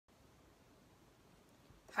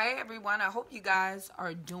Hey everyone, I hope you guys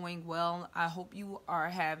are doing well. I hope you are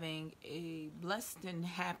having a blessed and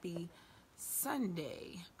happy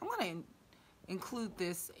Sunday. I want to include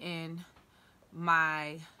this in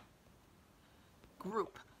my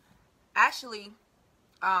group. Actually,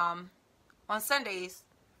 on Sundays,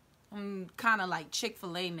 I'm kind of like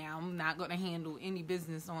Chick-fil-A now. I'm not going to handle any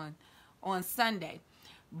business on Sunday.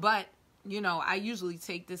 But, I usually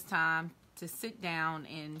take this time to sit down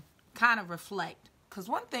and kind of reflect. Because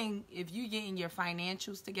one thing, if you're getting your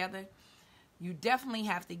financials together, you definitely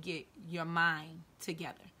have to get your mind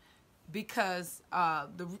together. Because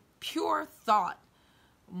the pure thought,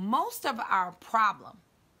 most of our problem,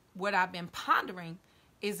 what I've been pondering,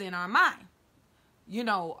 is in our mind.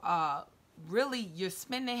 Really your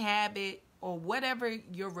spending habit or whatever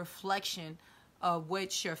your reflection of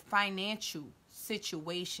what your financial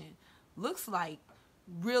situation looks like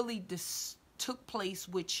really took place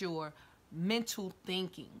with your mental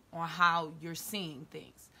thinking on how you're seeing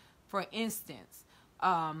things. For instance,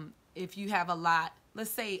 if you have a lot, let's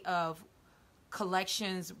say, of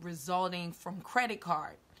collections resulting from credit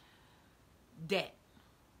card debt,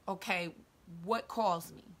 okay, what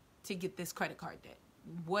caused me to get this credit card debt?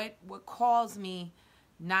 What caused me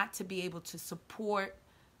not to be able to support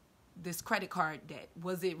this credit card debt?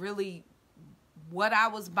 Was it really what I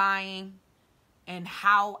was buying and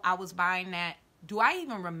how I was buying that? Do I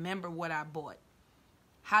even remember what I bought?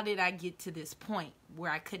 How did I get to this point where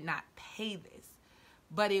I could not pay this?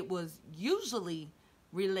 But it was usually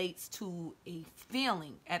relates to a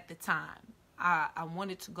feeling at the time. I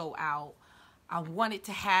wanted to go out. I wanted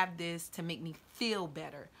to have this to make me feel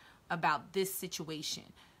better about this situation.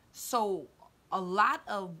 So a lot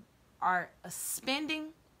of our spending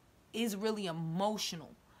is really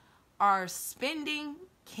emotional. Our spending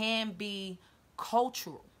can be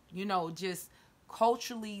cultural, just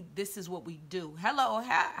culturally, this is what we do. Hello,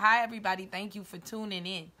 hi everybody. Thank you for tuning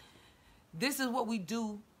in. This is what we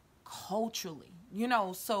do culturally,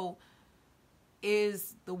 so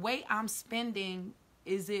is the way I'm spending,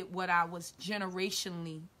 is it what I was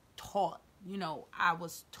generationally taught? I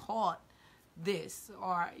was taught this,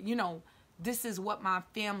 or, this is what my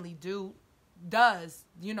family does,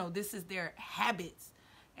 this is their habits.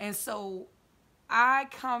 And so I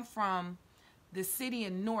come from the city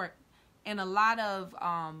of Newark, and a lot of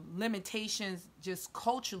limitations just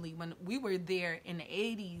culturally. When we were there in the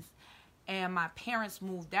 80s and my parents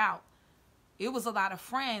moved out, it was a lot of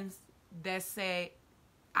friends that said,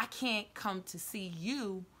 I can't come to see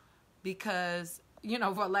you because,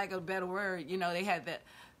 for lack of a better word, they had that,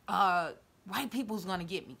 white people's going to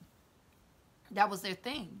get me. That was their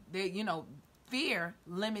thing. They, fear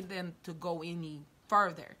limited them to go any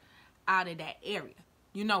further out of that area.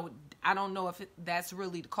 I don't know if that's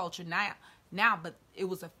really the culture now, but it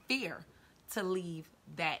was a fear to leave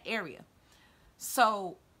that area.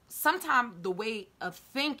 So sometimes the way of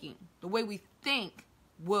thinking, the way we think,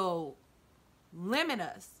 will limit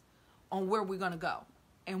us on where we're going to go.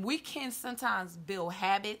 And we can sometimes build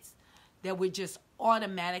habits that we're just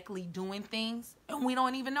automatically doing things, and we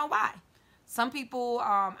don't even know why. Some people,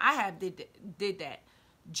 I have did that.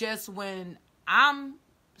 Just when I'm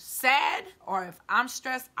sad or if I'm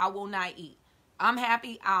stressed, I will not eat. I'm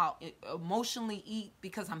happy, I'll emotionally eat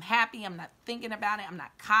because I'm happy. I'm not thinking about it. I'm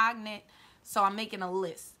not cognate. So I'm making a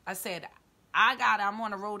list. I said, I'm on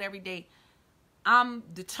the road every day. I'm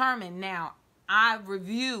determined now. I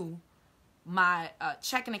review my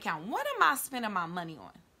checking account. What am I spending my money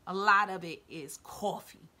on? A lot of it is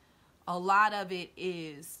coffee. A lot of it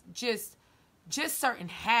is just certain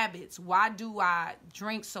habits. Why do I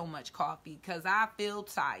drink so much coffee? Because I feel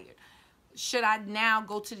tired. Should I now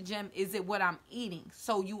go to the gym? Is it what I'm eating?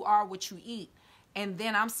 So you are what you eat. And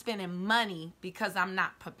then I'm spending money because I'm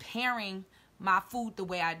not preparing my food the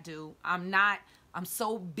way I do. I'm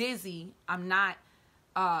so busy. I'm not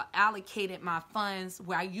allocated my funds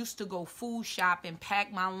where I used to go food shop and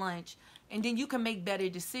pack my lunch. And then you can make better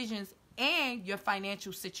decisions and your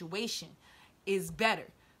financial situation is better.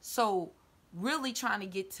 So really trying to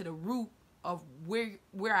get to the root of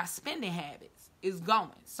where our spending habits is going.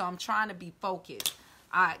 So I'm trying to be focused.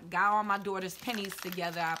 I got all my daughter's pennies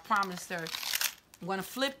together. I promised her I'm going to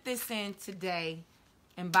flip this in today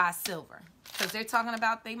and buy silver. Because they're talking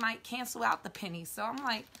about they might cancel out the pennies. So I'm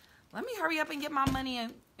like, let me hurry up and get my money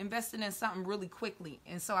and invest it in something really quickly.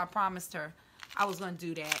 And so I promised her I was going to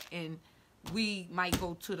do that. And we might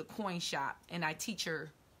go to the coin shop and I teach her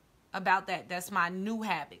about that. That's my new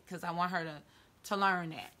habit because I want her to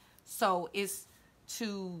learn that. So it's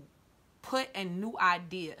to put a new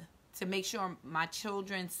idea to make sure my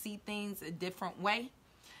children see things a different way.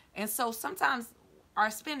 And so sometimes our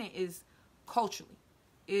spending is culturally.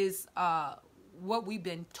 is what we've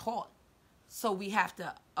been taught. So we have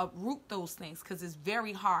to uproot those things because it's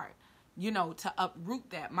very hard, to uproot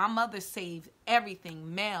that. My mother saved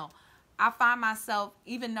everything, mail. I find myself,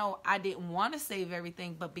 even though I didn't want to save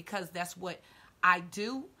everything, but because that's what I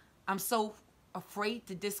do, I'm so afraid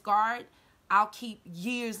to discard. I'll keep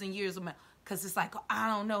years and years of mail because it's like, I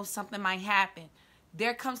don't know, something might happen.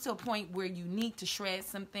 There comes to a point where you need to shred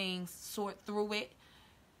some things, sort through it,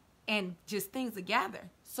 and just things together.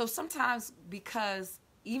 So sometimes, because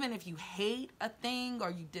even if you hate a thing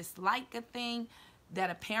or you dislike a thing that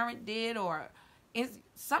a parent did,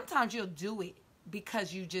 sometimes you'll do it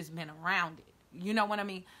because you just been around it. You know what I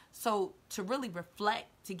mean? So to really reflect,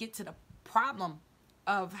 to get to the problem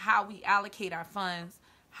of how we allocate our funds,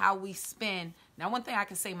 how we spend. Now, one thing I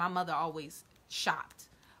can say, my mother always shopped,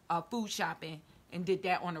 food shopping, and did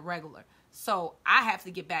that on a regular. So I have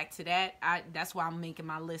to get back to that. That's why I'm making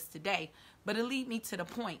my list today. But it lead me to the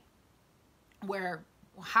point where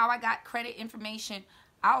how I got credit information,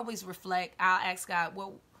 I always reflect. I'll ask God,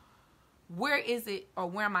 well, where is it, or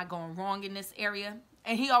where am I going wrong in this area?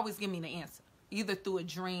 And he always give me the answer, either through a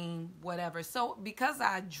dream, whatever. So because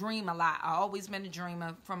I dream a lot, I always been a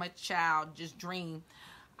dreamer from a child, just dream.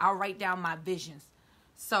 I'll write down my visions.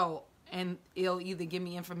 So, and it'll either give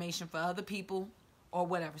me information for other people or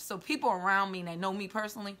whatever. So people around me that know me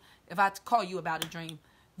personally, if I call you about a dream,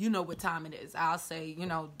 you know what time it is. I'll say,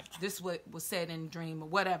 this is what was said in the dream or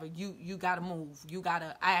whatever. You got to move.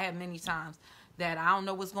 I have many times that I don't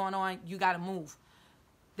know what's going on. You got to move.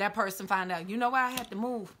 That person find out, I had to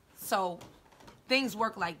move. So things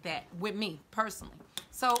work like that with me personally.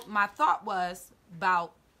 So my thought was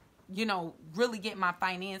about, really getting my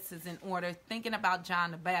finances in order, thinking about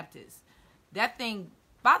John the Baptist. That thing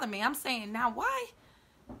bothered me. I'm saying, now why?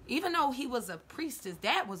 Even though he was a priest, his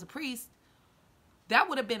dad was a priest, that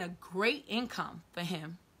would have been a great income for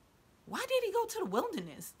him. Why did he go to the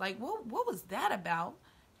wilderness? Like, what was that about?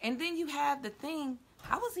 And then you have the thing,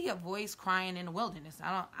 how was he a voice crying in the wilderness?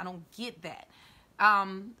 I don't get that.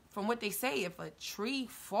 From what they say, if a tree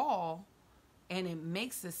fall and it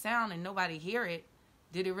makes a sound and nobody hear it,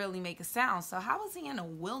 did it really make a sound? So how was he in a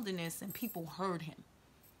wilderness and people heard him?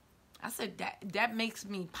 I said, that makes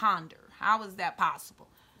me ponder. How is that possible?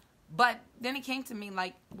 But then it came to me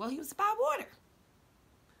like, well, he was by water.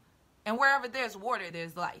 And wherever there's water,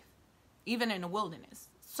 there's life, even in the wilderness.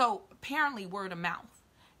 So apparently word of mouth.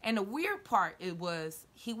 And the weird part, it was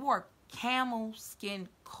he wore camel skin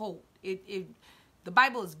coat. The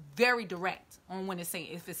Bible is very direct on when it's saying,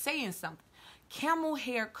 if it's saying something, camel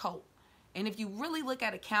hair coat. And if you really look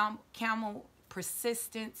at a camel,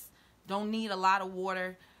 persistence, don't need a lot of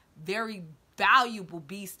water, very valuable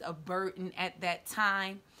beast of burden at that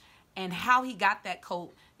time. And how he got that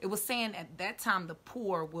coat, it was saying at that time the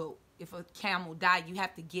poor will, if a camel died, you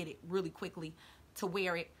have to get it really quickly to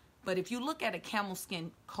wear it. But if you look at a camel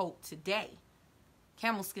skin coat today,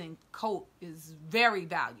 camel skin coat is very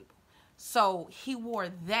valuable. So he wore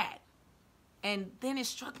that. And then it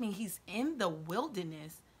struck me, he's in the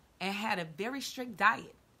wilderness and had a very strict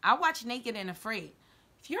diet. I watch Naked and Afraid.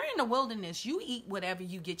 If you're in the wilderness, you eat whatever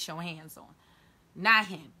you get your hands on. Not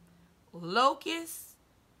him. Locusts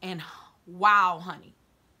and wild honey.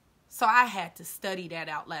 So I had to study that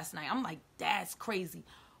out last night. I'm like, that's crazy.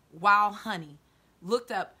 Wild honey.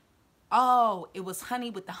 Looked up. Oh, it was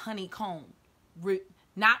honey with the honeycomb.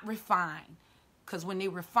 Not refined. Because when they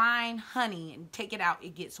refine honey and take it out,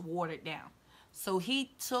 it gets watered down. So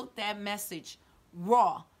he took that message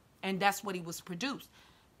raw, and that's what he was produced.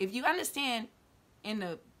 If you understand, in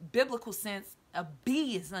the biblical sense, a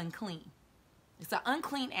bee is unclean. It's an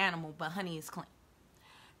unclean animal, but honey is clean.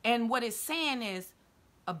 And what it's saying is,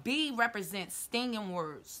 a bee represents stinging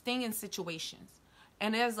words, stinging situations.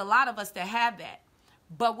 And there's a lot of us that have that.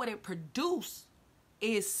 But what it produces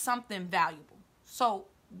is something valuable. So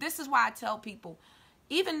this is why I tell people,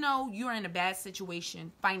 even though you're in a bad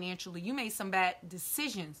situation financially, you made some bad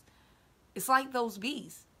decisions, it's like those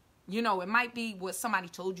bees. It might be what somebody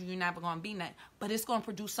told you you're never going to be that, but it's going to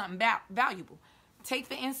produce something valuable. Take,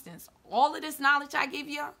 for instance, all of this knowledge I give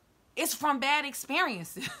you, it's from bad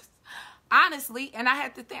experiences. Honestly, and I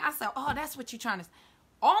had to think, I said, oh, that's what you're trying to say.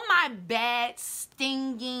 All my bad,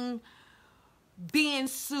 stinging, being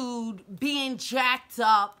sued, being jacked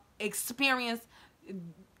up experience,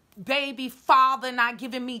 baby father not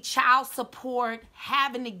giving me child support,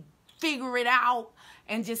 having to figure it out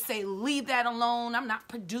and just say, leave that alone. I'm not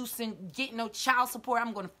producing, getting no child support.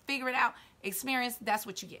 I'm going to figure it out. Experience, that's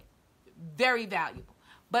what you get. Very valuable.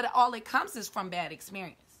 But all it comes is from bad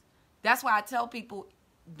experience. That's why I tell people,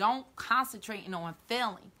 don't concentrate on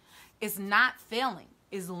failing. It's not failing.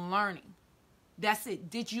 It's learning. That's it.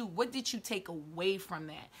 What did you take away from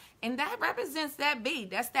that? And that represents that bee.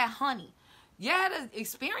 That's that honey. Yeah, the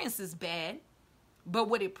experience is bad, but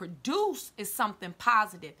what it produced is something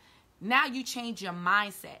positive. Now you change your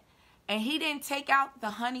mindset. And he didn't take out the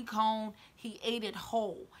honeycomb. He ate it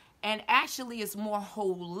whole. And actually it's more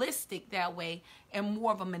holistic that way and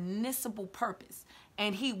more of a municipal purpose.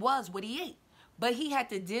 And he was what he ate. But he had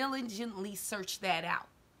to diligently search that out.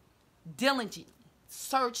 Diligently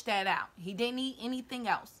search that out. He didn't eat anything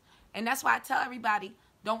else. And that's why I tell everybody,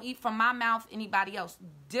 don't eat from my mouth, anybody else.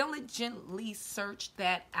 Diligently search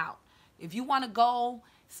that out. If you want to go,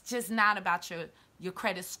 it's just not about your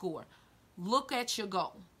credit score. Look at your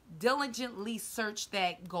goal. Diligently search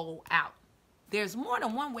that goal out. There's more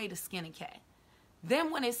than one way to skin a cat.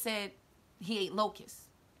 Then when it said he ate locusts,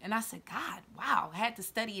 and I said, God, wow, I had to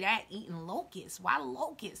study that, eating locusts. Why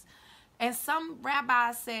locusts? And some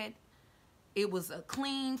rabbis said it was a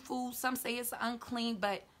clean food. Some say it's unclean,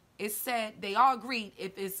 but it said they all agreed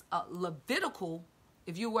if it's a Levitical,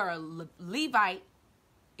 if you were a Levite,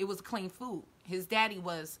 it was a clean food. His daddy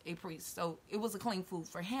was a priest, so it was a clean food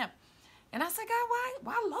for him. And I said, God,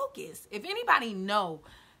 why locusts? If anybody know,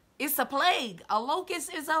 it's a plague. A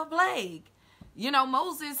locust is a plague. You know,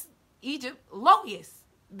 Moses, Egypt, locusts.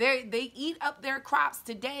 They eat up their crops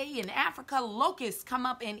today. In Africa, locusts come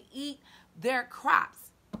up and eat their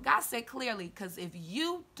crops. God said clearly, because if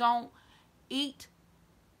you don't eat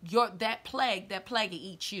that plague will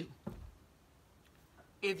eat you.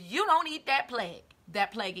 If you don't eat that plague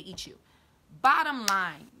will eat you. Bottom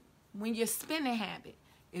line, when you're spending habit,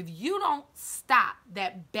 if you don't stop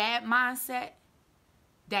that bad mindset,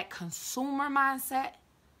 that consumer mindset,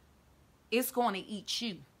 it's going to eat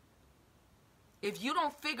you. If you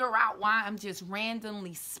don't figure out why I'm just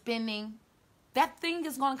randomly spending, that thing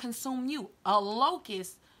is going to consume you. A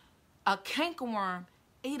locust, a cankerworm,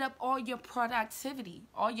 ate up all your productivity,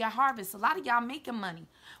 all your harvest. A lot of y'all making money.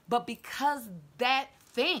 But because that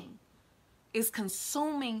thing is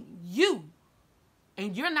consuming you,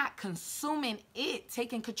 and you're not consuming it,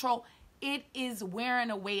 taking control, it is wearing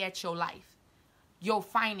away at your life, your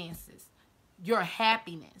finances, your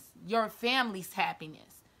happiness, your family's happiness.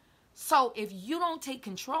 So if you don't take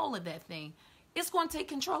control of that thing, it's going to take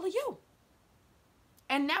control of you.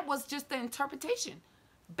 And that was just the interpretation.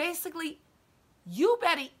 Basically, you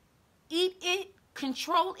better eat it,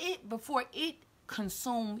 control it before it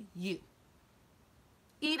consume you.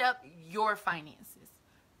 Eat up your finances,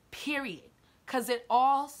 period. Because it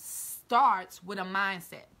all starts with a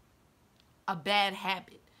mindset, a bad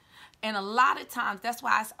habit. And a lot of times, that's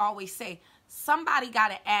why I always say, somebody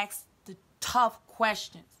got to ask the tough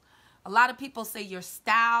questions. A lot of people say your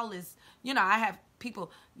style is, I have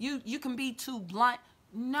people, you can be too blunt.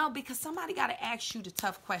 No, because somebody got to ask you the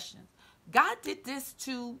tough questions. God did this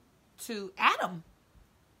to Adam.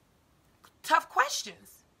 Tough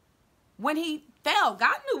questions. When he fell,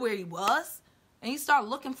 God knew where he was. And he started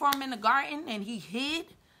looking for him in the garden, and he hid.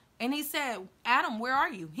 And he said, Adam, where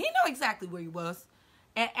are you? He knew exactly where he was.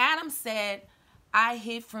 And Adam said, I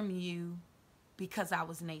hid from you because I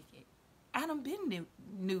was naked. Adam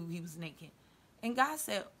knew he was naked. And God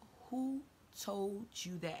said, who told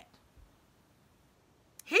you that?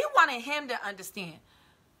 He wanted him to understand.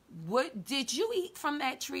 What did you eat from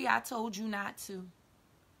that tree I told you not to?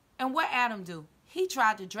 And what Adam do? He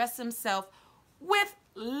tried to dress himself with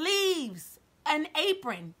leaves, an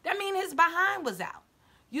apron. That means his behind was out.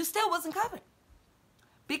 You still wasn't covered.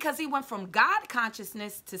 Because he went from God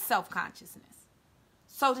consciousness to self-consciousness.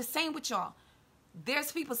 So the same with y'all.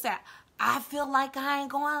 There's people say, I feel like I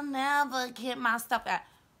ain't going to never get my stuff out.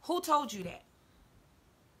 Who told you that?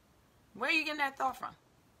 Where are you getting that thought from?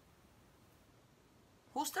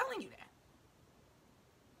 Who's telling you that?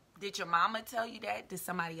 Did your mama tell you that? Did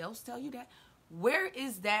somebody else tell you that? Where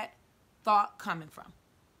is that thought coming from?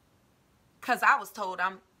 Because I was told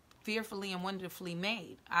I'm fearfully and wonderfully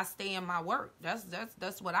made. I stay in my work.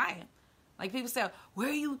 That's what I am. Like people say, where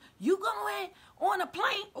are you going on a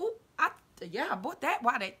plane? Oh, I bought that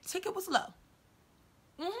while that ticket was low.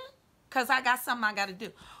 Because I got something I got to do.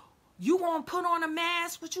 You going to put on a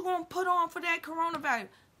mask? What you going to put on for that coronavirus?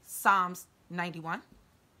 Psalms 91.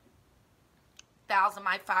 1,000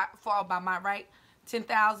 might fall by my right.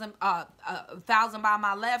 10,000, 1,000 by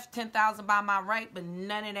my left, 10,000 by my right, but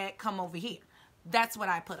none of that come over here. That's what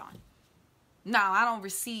I put on. No, I don't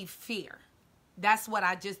receive fear. That's what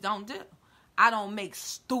I just don't do. I don't make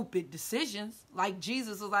stupid decisions. Like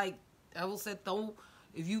Jesus was like, devil said, though,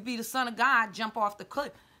 if you be the son of God, jump off the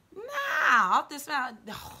cliff. Nah, off this mountain.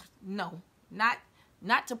 No,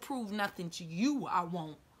 not to prove nothing to you, I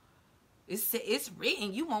won't. It's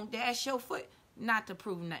written, you won't dash your foot. Not to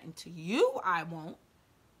prove nothing to you, I won't.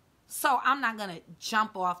 So I'm not going to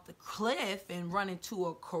jump off the cliff and run into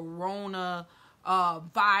a corona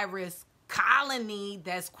virus colony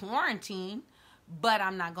that's quarantined, but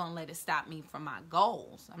I'm not going to let it stop me from my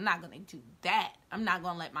goals. I'm not going to do that. I'm not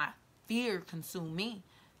going to let my fear consume me.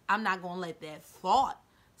 I'm not going to let that thought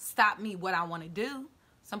stop me what I want to do.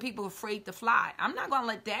 Some people are afraid to fly. I'm not going to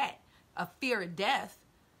let that, a fear of death.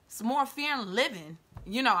 It's more fear in living.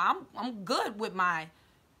 You know, I'm good with my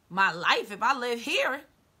life. If I live here,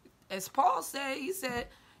 as Paul said, he said,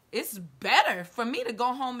 it's better for me to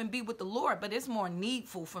go home and be with the Lord, but it's more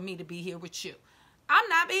needful for me to be here with you. I'm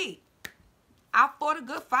not beat. I fought a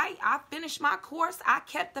good fight. I finished my course. I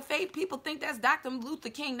kept the faith. People think that's Dr. Luther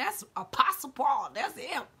King. That's Apostle Paul. That's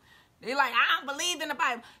him. They like, I don't believe in the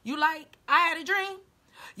Bible. You like, I had a dream?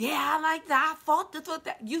 Yeah, I like that. I fought this with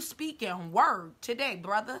that. You speak in word today,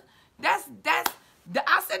 brother. I said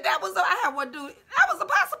that was, I had one dude. That was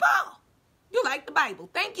Apostle Paul. You like the Bible.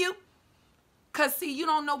 Thank you. Because, see, you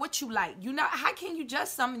don't know what you like. You know, how can you judge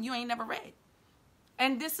something you ain't never read?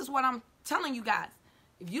 And this is what I'm telling you guys.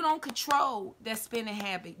 If you don't control that spending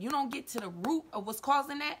habit, you don't get to the root of what's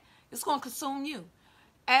causing that, it's going to consume you.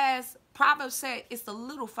 As Proverbs said, it's the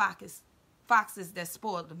little foxes that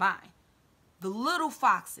spoil the vine. The little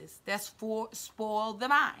foxes that spoil the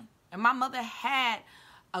vine. And my mother had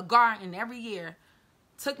a garden every year.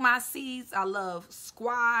 Took my seeds. I love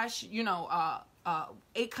squash,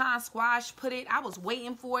 acorn squash. I was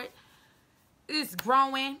waiting for it. It's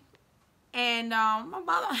growing. And my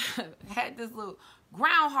mother had this little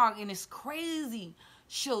groundhog, and it's crazy.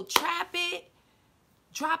 She'll trap it,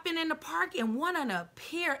 drop it in the park, and one of them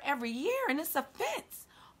appear every year. And it's a fence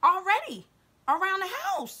already around the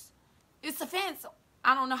house. It's a fence.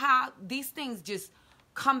 I don't know how these things just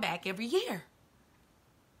come back every year.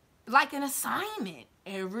 Like an assignment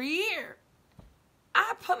every year.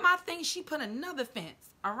 I put my thing, she put another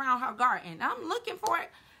fence around her garden. I'm looking for it.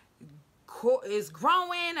 It's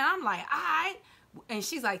growing. And I'm like, all right. And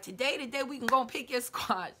she's like, today we can go and pick your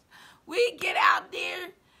squash. We get out there,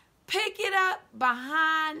 pick it up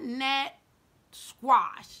behind that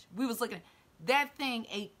squash. We was looking at that thing,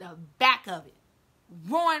 ate the back of it.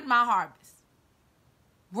 Ruined my harvest.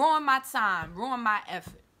 Ruined my time. Ruined my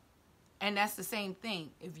effort. And that's the same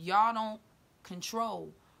thing. If y'all don't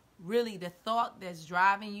control really the thought that's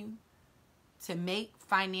driving you to make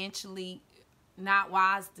financially not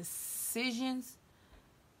wise decisions,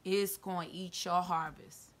 it's going to eat your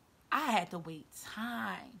harvest. I had to wait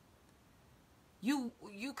time. You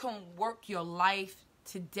can work your life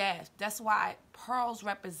to death. That's why pearls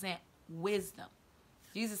represent wisdom.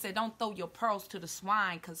 Jesus said, don't throw your pearls to the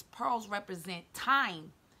swine, because pearls represent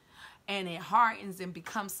time. And it hardens and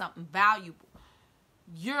becomes something valuable.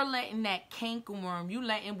 You're letting that cankerworm, you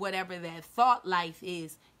letting whatever that thought life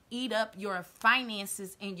is, eat up your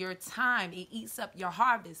finances and your time. It eats up your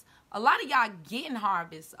harvest. A lot of y'all getting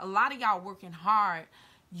harvest. A lot of y'all working hard.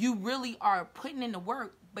 You really are putting in the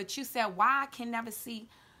work. But you said, why I can never see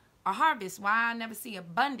a harvest? Why I never see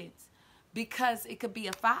abundance? Because it could be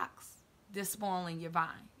a fox that's spoiling your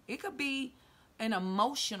vine. It could be an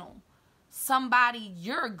emotional somebody,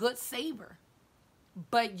 you're a good saver,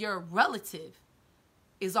 but your relative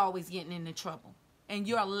is always getting into trouble. And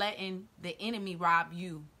you're letting the enemy rob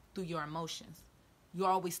you through your emotions. You're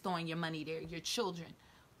always throwing your money there. Your children,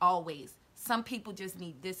 always. Some people just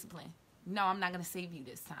need discipline. No, I'm not going to save you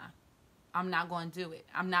this time. I'm not going to do it.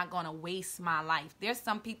 I'm not going to waste my life. There's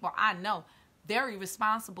some people I know, they're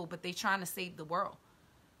irresponsible, but they're trying to save the world.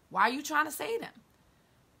 Why are you trying to save them?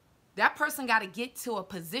 That person got to get to a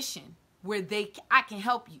position where I can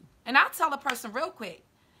help you. And I'll tell a person real quick,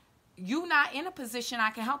 you not in a position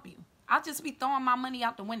I can help you. I'll just be throwing my money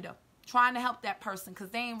out the window, trying to help that person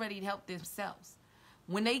because they ain't ready to help themselves.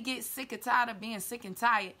 When they get sick and tired of being sick and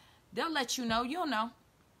tired, they'll let you know, you'll know.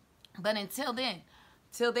 But until then,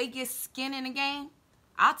 till they get skin in the game,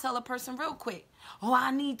 I'll tell a person real quick, oh,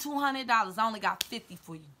 I need $200. I only got $50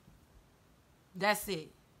 for you. That's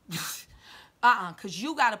it. Because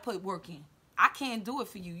you got to put work in. I can't do it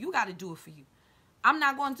for you. You got to do it for you. I'm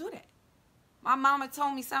not going to do that. My mama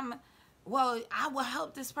told me something. Well, I will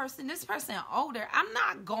help this person. This person older. I'm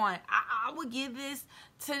not going. I will give this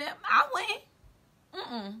to them. I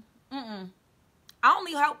went. I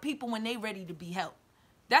only help people when they ready to be helped.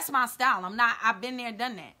 That's my style. I've been there,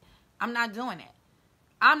 done that. I'm not doing that.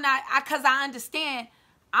 Because I understand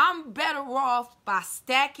I'm better off by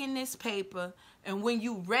stacking this paper, and when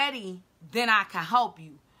you ready, then I can help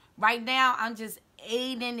you. Right now, I'm just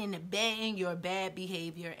aiding and abetting your bad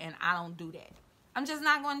behavior, and I don't do that. I'm just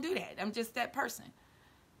not going to do that. I'm just that person.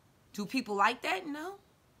 Do people like that? No.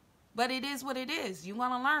 But it is what it is. You're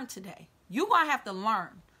going to learn today. You're going to have to learn.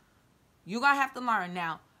 You're going to have to learn.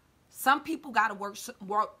 Now, some people got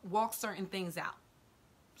to walk certain things out.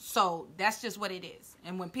 So that's just what it is.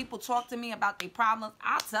 And when people talk to me about their problems,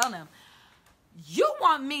 I'll tell them, you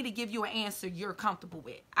want me to give you an answer you're comfortable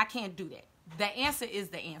with. I can't do that. The answer is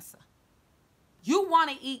the answer. You want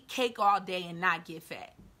to eat cake all day and not get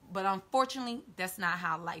fat. But unfortunately, that's not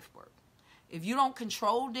how life works. If you don't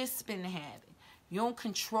control this spending habit, you don't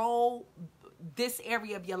control this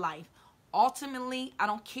area of your life, ultimately, I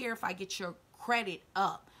don't care if I get your credit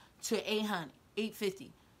up to 800,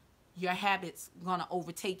 850. Your habits going to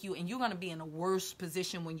overtake you, and you're going to be in a worse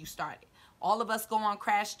position when you start it. All of us go on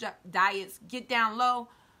crash diets, get down low,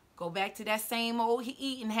 go back to that same old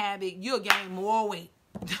eating habit. You'll gain more weight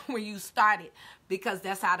than when you started, because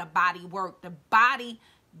that's how the body works. The body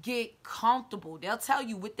get comfortable. They'll tell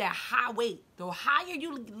you with that high weight, the higher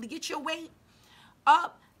you get your weight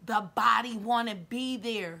up, the body want to be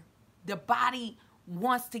there. The body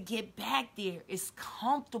wants to get back there. It's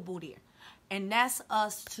comfortable there. And that's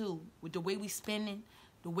us too, with the way we spending,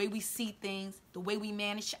 the way we see things, the way we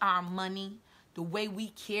manage our money, the way we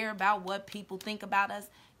care about what people think about us.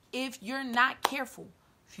 If you're not careful,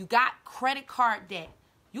 if you got credit card debt,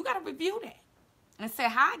 you got to review that and say,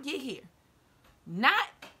 how I get here? Not,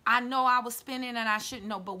 I know I was spending and I shouldn't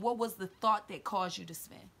know, but what was the thought that caused you to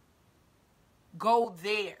spend? Go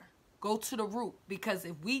there. Go to the root. Because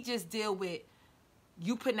if we just deal with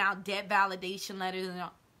you putting out debt validation letters, and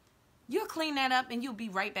you'll clean that up and you'll be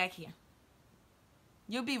right back here.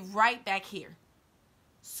 You'll be right back here.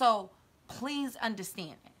 So please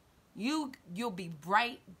understand that. You'll be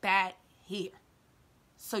right back here.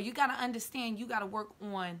 So you got to understand, you got to work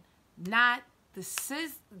on not the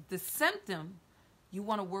symptom. You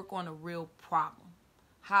want to work on a real problem.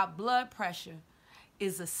 High blood pressure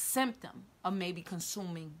is a symptom of maybe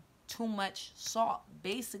consuming too much salt.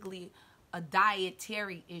 Basically, a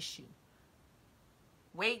dietary issue.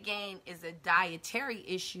 Weight gain is a dietary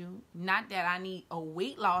issue. Not that I need a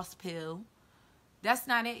weight loss pill. That's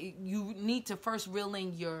not it. You need to first reel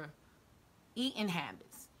in your eating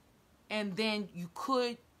habits. And then you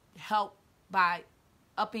could help by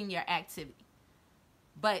upping your activity.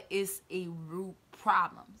 But it's a root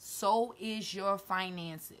problem. So is your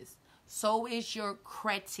finances. So is your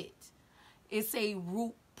credit. It's a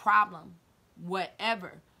root problem.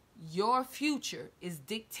 Whatever. Your future is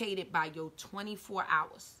dictated by your 24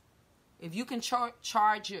 hours. If you can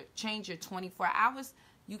change your 24 hours,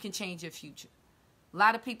 you can change your future. A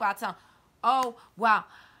lot of people I tell, oh, well,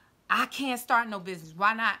 I can't start no business.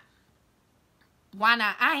 Why not? Why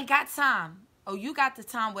not? I ain't got time. Oh, you got the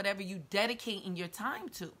time, whatever you dedicating your time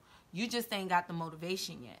to. You just ain't got the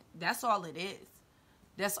motivation yet. That's all it is.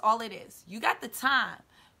 That's all it is. You got the time.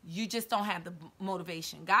 You just don't have the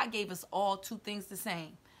motivation. God gave us all two things the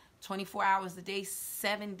same. 24 hours a day,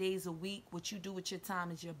 7 days a week. What you do with your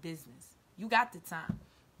time is your business. You got the time.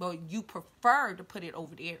 But you prefer to put it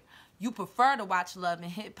over there. You prefer to watch Love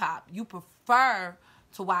and Hip Hop. You prefer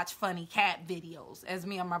to watch funny cat videos. As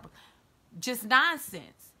me and my brother. Just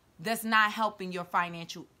nonsense. That's not helping your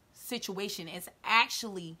financial situation. It's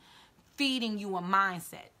actually feeding you a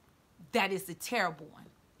mindset that is a terrible one.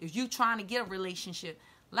 If you're trying to get a relationship,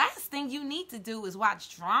 last thing you need to do is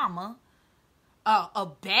watch drama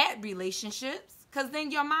of bad relationships, because then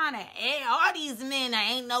your mind is, hey, all these men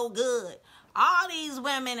ain't no good. All these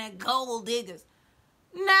women are gold diggers.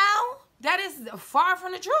 No, that is far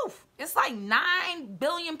from the truth. It's like 9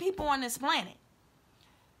 billion people on this planet.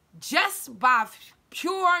 Just by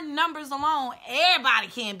pure numbers alone, everybody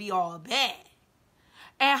can't be all bad.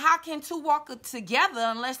 And how can two walk together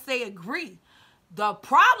unless they agree? The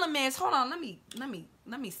problem is, hold on, let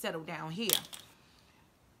me settle down here.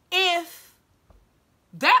 If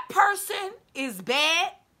that person is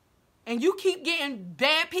bad and you keep getting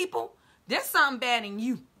bad people, there's something bad in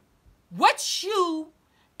you. What you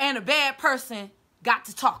and a bad person got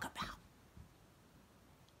to talk about?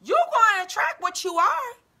 You're going to attract what you are.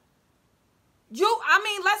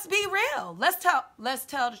 Let's be real. Let's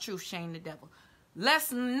tell the truth, shame the devil.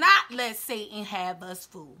 Let's not let Satan have us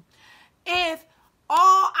fooled. If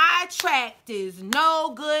all I attract is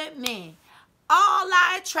no good men, all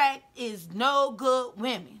I attract is no good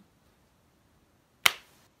women,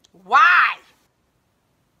 why?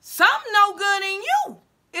 Something no good in you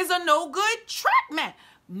is a no good track man.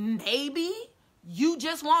 Maybe you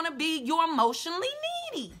just want to be, you're emotionally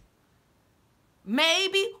needy.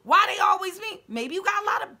 Maybe, why they always mean? Maybe you got a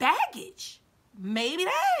lot of baggage. Maybe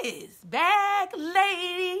that is. Bag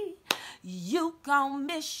lady, you gon'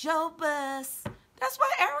 miss your bus. That's what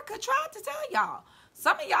Erica tried to tell y'all.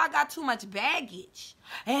 Some of y'all got too much baggage.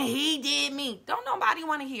 And he did me. Don't nobody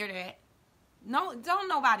want to hear that. No, don't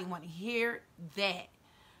nobody want to hear that.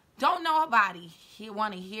 Don't nobody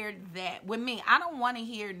want to hear that. With me, I don't want to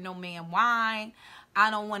hear no man whine. I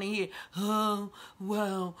don't want to hear, oh,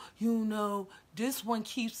 well, you know, this one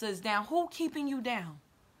keeps us down. Who keeping you down?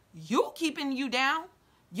 You keeping you down.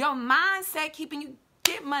 Your mindset keeping you.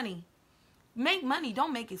 Get money. Make money.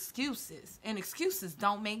 Don't make excuses. And excuses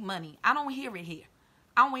don't make money. I don't hear it here.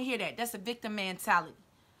 I don't want to hear that. That's a victim mentality.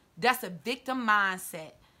 That's a victim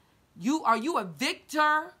mindset. Are you a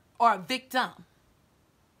victor or a victim?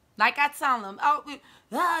 Like I tell them,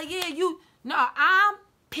 yeah, no, I'm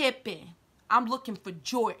Pippen. I'm looking for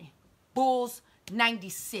Jordan. Bulls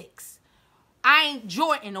 96. I ain't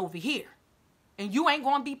Jordan over here. And you ain't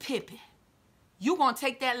going to be Pippen. You going to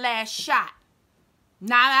take that last shot.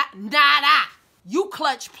 Not I. You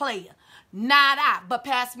clutch player. Not I. But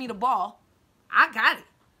pass me the ball. I got it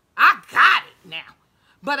now.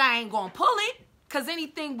 But I ain't going to pull it. Because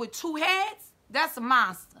anything with two heads, that's a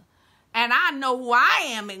monster. And I know who I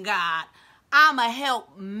am in God. I'm a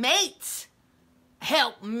helpmate.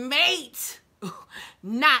 Helpmate.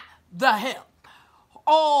 Not the help.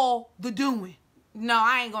 All the doing. No,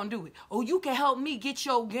 I ain't going to do it. Oh, you can help me get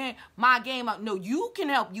my game up. No, you can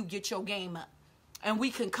help you get your game up. And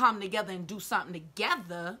we can come together and do something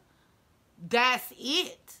together. That's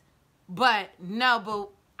it. But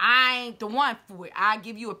I ain't the one for it. I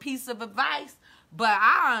give you a piece of advice. But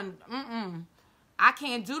I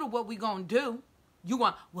can't do what we gonna do.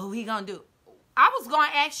 What we gonna do? I was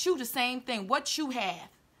gonna ask you the same thing. What you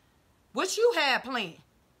have planned?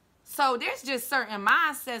 So there's just certain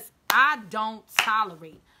mindsets I don't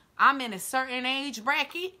tolerate. I'm in a certain age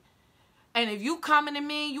bracket, and if you coming to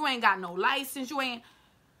me, you ain't got no license.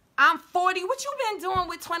 I'm 40. What you been doing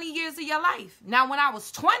with 20 years of your life? Now, when I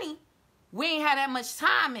was 20, we ain't had that much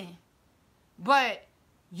time in, but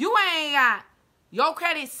you ain't got. Your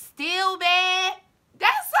credit's still bad.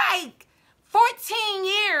 That's like 14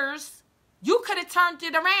 years. You could have turned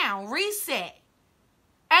it around, reset.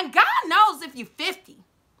 And God knows if you're 50.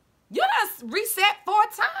 You done reset 4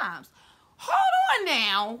 times. Hold on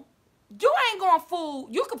now. You ain't gonna fool.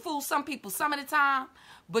 You can fool some people some of the time,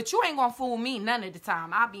 but you ain't gonna fool me none of the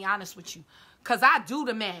time. I'll be honest with you. Because I do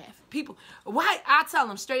the math. People, why? I tell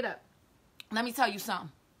them straight up. Let me tell you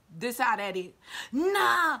something. This how that is.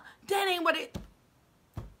 Nah, that ain't what it...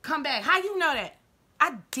 Come back. How you know that?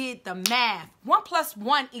 I did the math. 1 +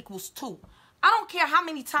 1 = 2. I don't care how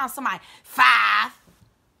many times somebody 5,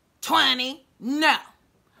 20. No.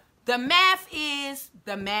 The math is.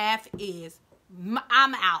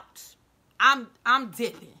 I'm out. I'm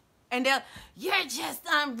dipping. And you're just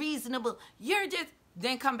unreasonable.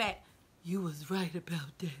 Then come back. You was right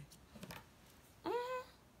about that.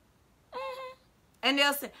 And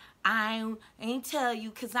they'll say, I ain't tell you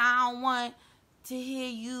because I don't want to hear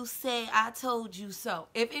you say I told you so.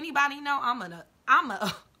 If anybody know, I'm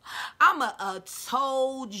a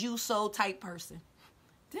told you so type person.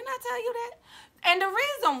 Didn't I tell you that? And the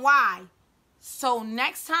reason why, so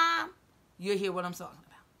next time you'll hear what I'm talking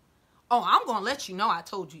about. Oh, I'm gonna let you know I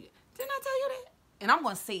told you that. Didn't I tell you that? And I'm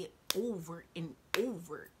gonna say it over and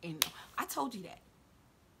over and I told you that.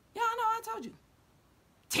 Yeah, I know I told you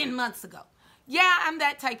 10 months ago. Yeah, I'm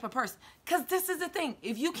that type of person. Because this is the thing.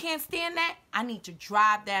 If you can't stand that, I need to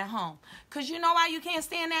drive that home. Because you know why you can't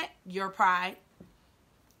stand that? Your pride.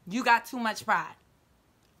 You got too much pride.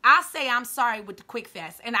 I say I'm sorry with the quick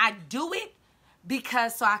fast. And I do it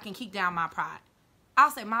because so I can keep down my pride.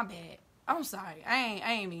 I'll say, my bad. I'm sorry. I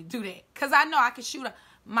ain't mean to do that. Because I know I can shoot up.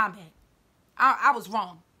 My bad. I was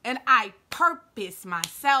wrong. And I purpose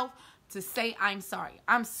myself to say I'm sorry.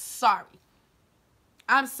 I'm sorry.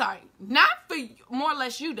 I'm sorry. Not for more or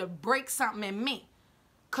less you to break something in me.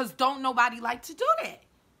 Because don't nobody like to do that.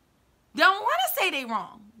 They don't want to say they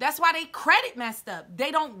wrong. That's why they credit messed up.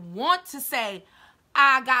 They don't want to say,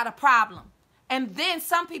 I got a problem. And then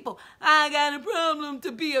some people, I got a problem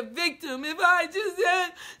to be a victim. If I just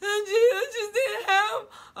didn't have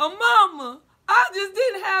a mama. I just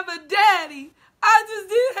didn't have a daddy. I just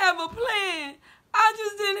didn't have a plan. I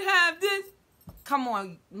just didn't have this. Come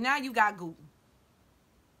on. Now you got Google.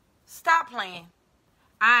 Stop playing.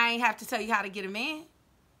 I ain't have to tell you how to get a man,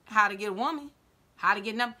 how to get a woman, how to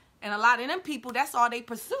get them. And a lot of them people, that's all they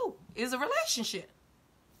pursue is a relationship.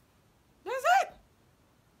 That's it.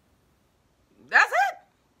 That's it.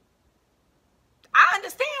 I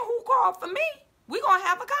understand who called for me. We're going to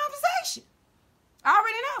have a conversation. I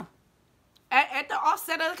already know. At the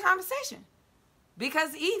offset of the conversation.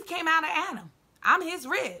 Because Eve came out of Adam. I'm his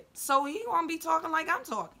rib. So he going to be talking like I'm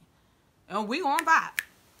talking. And we going to vibe.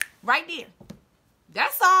 Right there.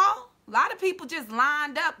 That's all. A lot of people just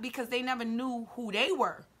lined up because they never knew who they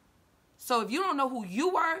were. So if you don't know who you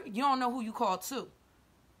were, you don't know who you called to.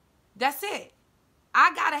 That's it.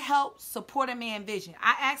 I got to help support a man's vision.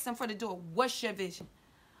 I asked him for the door. What's your vision?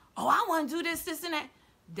 Oh, I want to do this, this, and that.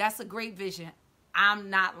 That's a great vision. I'm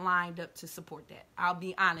not lined up to support that. I'll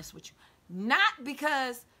be honest with you. Not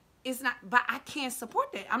because it's not, but I can't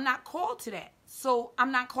support that. I'm not called to that. So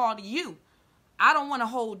I'm not called to you. I don't want to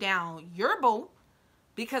hold down your boat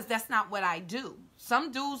because that's not what I do.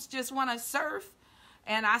 Some dudes just want to surf.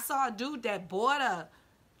 And I saw a dude that bought a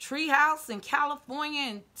tree house in California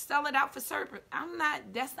and sell it out for surfing.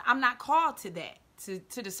 I'm not called to that, to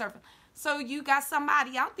the surfing. So you got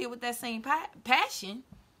somebody out there with that same passion.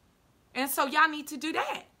 And so y'all need to do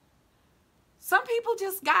that. Some people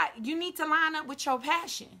you need to line up with your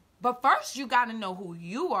passion. But first you got to know who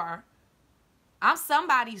you are. I'm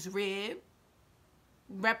somebody's rib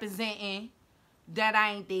representing that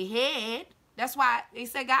I ain't the head. That's why they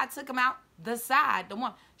said God took him out the side. The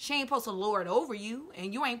one, she ain't supposed to lord over you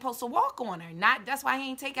and you ain't supposed to walk on her. That's why he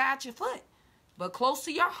ain't take her out your foot. But close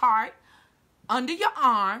to your heart, under your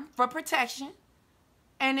arm for protection.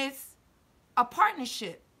 And it's a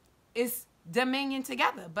partnership. It's dominion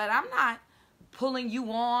together. But I'm not pulling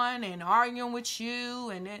you on and arguing with you.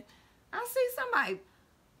 And then I see somebody,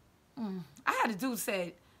 I had a dude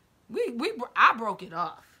say, I broke it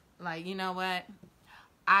off. Like, you know what?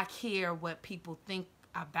 I care what people think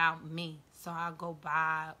about me. So I'll go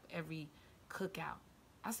buy every cookout.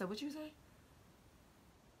 I said, what you say?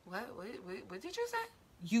 What did you say?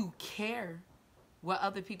 You care what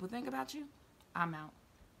other people think about you? I'm out.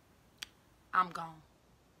 I'm gone.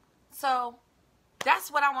 So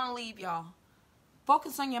that's what I want to leave y'all.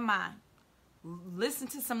 Focus on your mind. Listen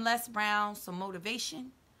to some Les Brown, some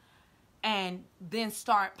motivation, and then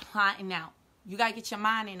start plotting out. You got to get your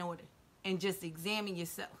mind in order and just examine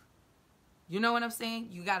yourself. You know what I'm saying?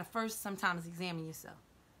 You got to first sometimes examine yourself.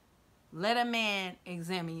 Let a man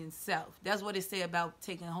examine himself. That's what it said about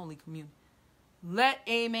taking Holy Communion. Let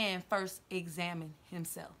a man first examine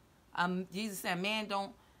himself. Jesus said, man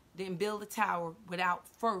didn't build a tower without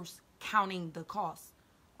first counting the cost.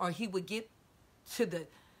 Or he would get to the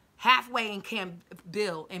halfway and can't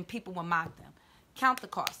build and people will mock them. Count the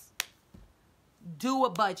cost. Do a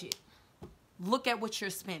budget. Look at what you're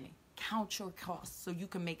spending. Count your costs so you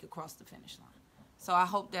can make it across the finish line. So I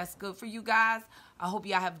hope that's good for you guys. I hope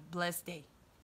y'all have a blessed day.